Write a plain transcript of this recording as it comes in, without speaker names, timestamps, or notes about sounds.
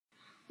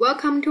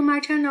Welcome to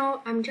my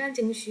channel. I'm Zhang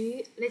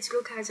Jingxu. Let's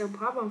look at the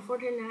problem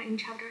 49 in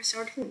chapter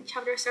 13.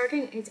 Chapter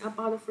 13 is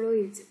about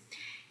fluids.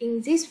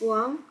 In this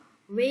one,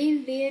 we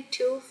need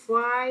to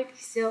find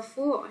the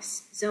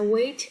force, the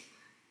weight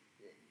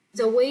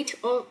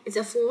of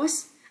the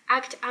force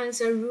act on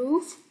the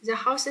roof, the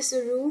house's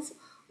roof,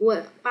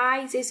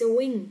 by this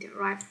wind,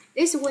 right?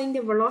 This wind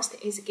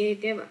velocity is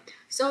given.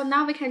 So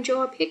now we can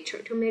draw a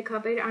picture to make a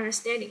better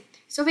understanding.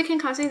 So we can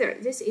consider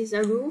this is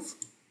a roof,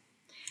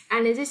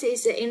 and this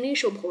is the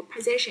initial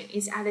position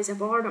is at the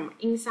bottom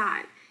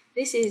inside.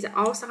 This is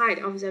outside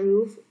of the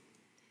roof,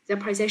 the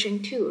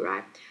position 2,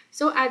 right?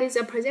 So at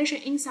the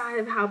position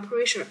inside, we have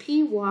pressure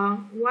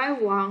P1,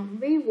 Y1,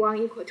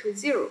 V1 equal to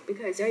 0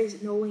 because there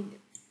is no wind.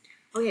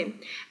 Okay,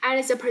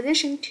 at the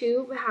position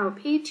 2, we have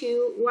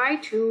P2,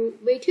 Y2,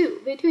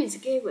 V2. V2 is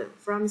given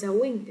from the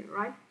wind,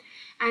 right?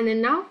 And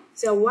now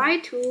the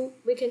Y2,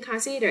 we can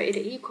consider it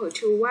equal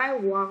to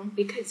Y1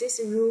 because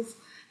this roof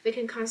we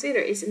can consider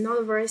is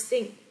not very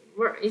thin.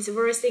 It's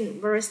very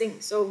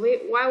thin. So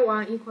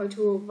Y1 equal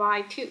to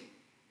Y2.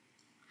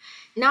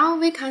 Now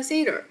we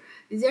consider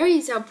there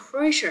is a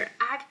pressure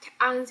act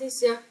on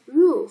this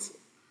roof.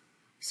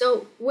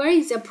 So where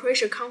is the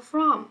pressure come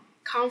from?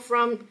 Come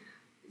from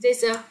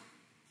this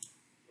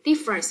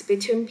difference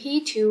between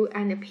P2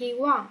 and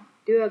P1.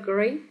 Do you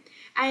agree?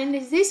 And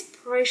this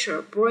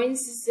pressure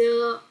brings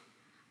the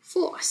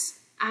force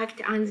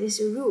act on this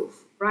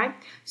roof, right?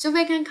 So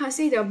we can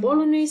consider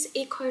Bolognese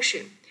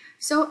equation.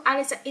 So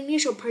at the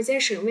initial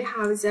position, we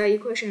have the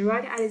equation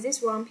right at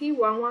this one, P1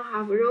 will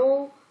have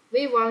rho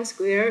V1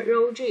 squared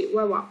rho G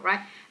Y1,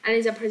 right? And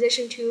in the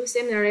position 2,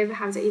 similarly, we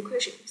have the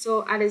equation.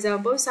 So at the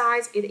both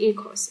sides, it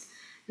equals.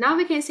 Now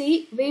we can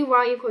see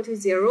V1 equal to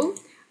 0,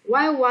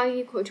 Y1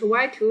 equal to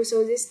Y2,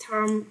 so this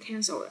term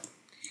cancelled.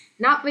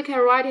 Now we can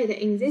write it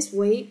in this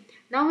way.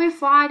 Now we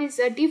find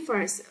the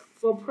difference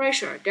for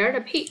pressure,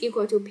 delta P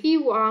equal to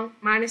P1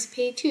 minus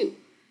P2,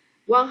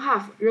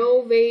 1/2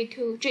 rho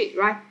V2G,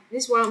 right?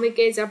 This one we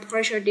get the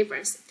pressure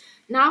difference.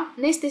 Now,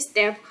 next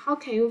step, how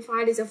can you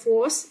find the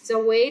force, the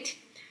weight?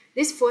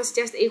 This force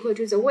just equal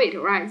to the weight,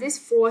 right? This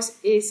force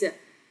is,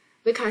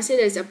 we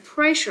consider the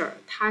pressure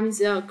times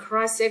the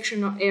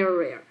cross-sectional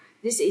area.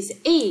 This is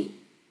A.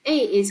 A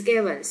is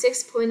given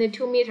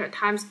 6.2 meter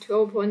times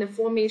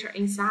 12.4 meter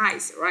in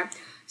size, right?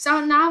 So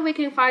now we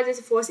can find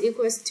this force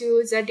equals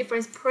to the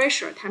difference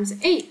pressure times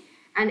A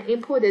and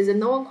input the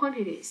known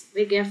quantities.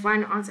 We get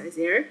final answer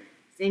there.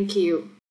 Thank you.